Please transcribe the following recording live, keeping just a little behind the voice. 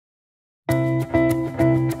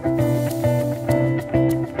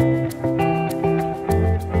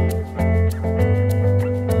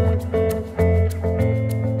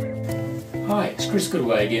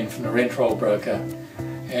Goodway again from the Rent Roll Broker,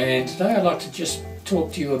 and today I'd like to just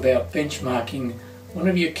talk to you about benchmarking one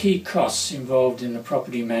of your key costs involved in the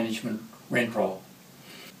property management rent roll.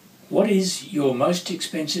 What is your most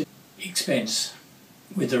expensive expense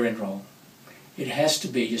with the rent roll? It has to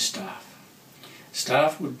be your staff.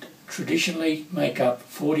 Staff would traditionally make up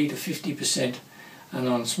 40 to 50%, and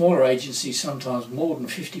on smaller agencies sometimes more than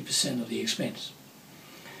 50% of the expense.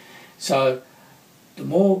 So the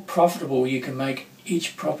more profitable you can make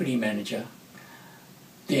each property manager,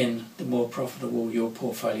 then the more profitable your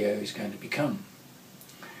portfolio is going to become.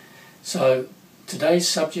 So today's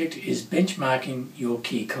subject is benchmarking your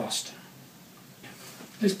key cost.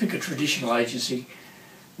 Let's pick a traditional agency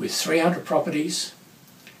with 300 properties,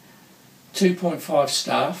 2.5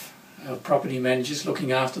 staff of property managers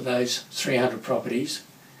looking after those 300 properties,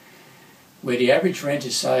 where the average rent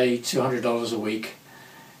is say $200 a week,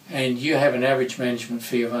 and you have an average management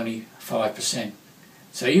fee of only 5%.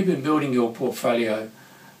 So you've been building your portfolio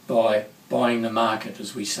by buying the market,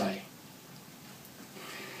 as we say.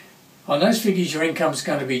 On those figures, your income is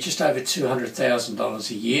going to be just over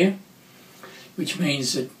 $200,000 a year, which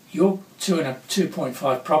means that your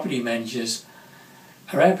 2.5 property managers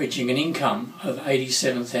are averaging an income of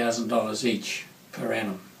 $87,000 each per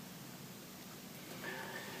annum.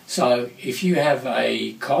 So if you have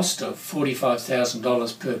a cost of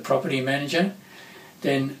 $45,000 per property manager,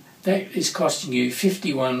 then that is costing you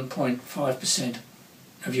 51.5%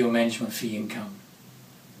 of your management fee income.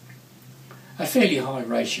 A fairly high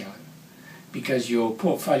ratio, because your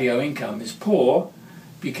portfolio income is poor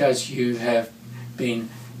because you have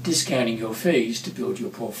been discounting your fees to build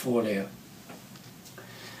your portfolio.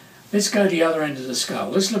 Let's go to the other end of the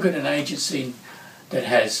scale. Let's look at an agency that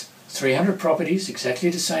has 300 properties,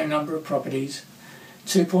 exactly the same number of properties,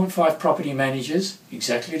 2.5 property managers,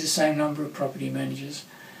 exactly the same number of property managers,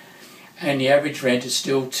 and the average rent is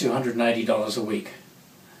still $280 a week.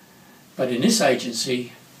 But in this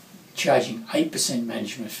agency, charging 8%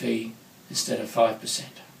 management fee instead of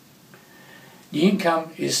 5%. The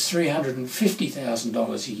income is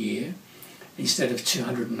 $350,000 a year instead of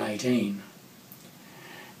 $218,000.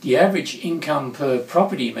 The average income per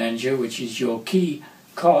property manager, which is your key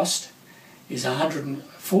cost, is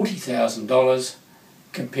 $140,000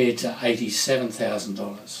 compared to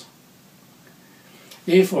 $87,000.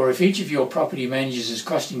 Therefore, if each of your property managers is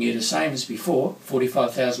costing you the same as before,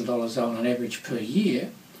 $45,000 on an average per year,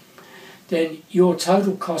 then your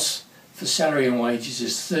total cost for salary and wages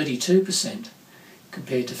is 32%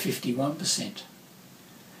 compared to 51%.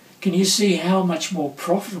 Can you see how much more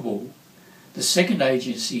profitable the second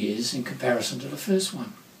agency is in comparison to the first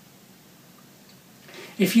one?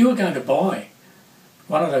 If you were going to buy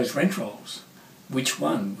one of those rent rolls, which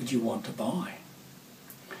one would you want to buy?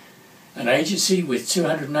 An agency with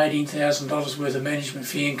 $218,000 worth of management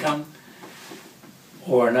fee income,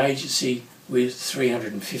 or an agency with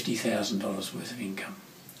 $350,000 worth of income?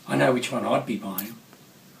 I know which one I'd be buying.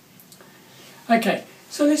 Okay,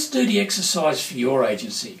 so let's do the exercise for your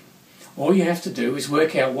agency. All you have to do is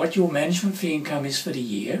work out what your management fee income is for the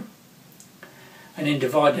year, and then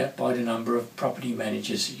divide that by the number of property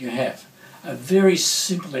managers that you have. A very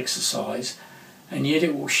simple exercise, and yet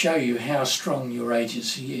it will show you how strong your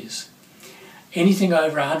agency is. Anything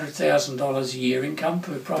over $100,000 a year income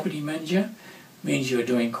per property manager means you're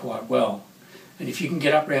doing quite well. And if you can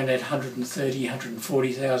get up around that $130,000,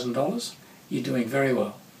 $140,000, you're doing very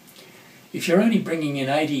well. If you're only bringing in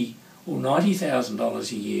 $80,000 or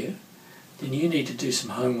 $90,000 a year, then you need to do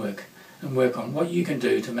some homework and work on what you can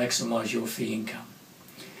do to maximise your fee income.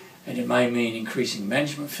 And it may mean increasing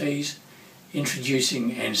management fees,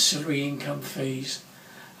 introducing ancillary income fees.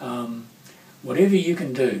 Whatever you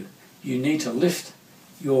can do, you need to lift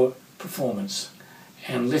your performance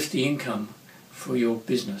and lift the income for your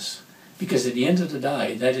business. Because at the end of the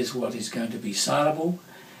day, that is what is going to be saleable,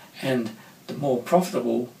 and the more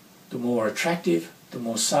profitable, the more attractive, the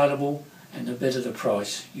more saleable, and the better the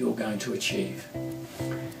price you're going to achieve.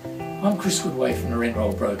 I'm Chris Goodway from the Rent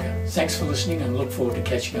Roll Broker. Thanks for listening, and look forward to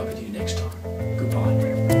catching up with you next time. Goodbye.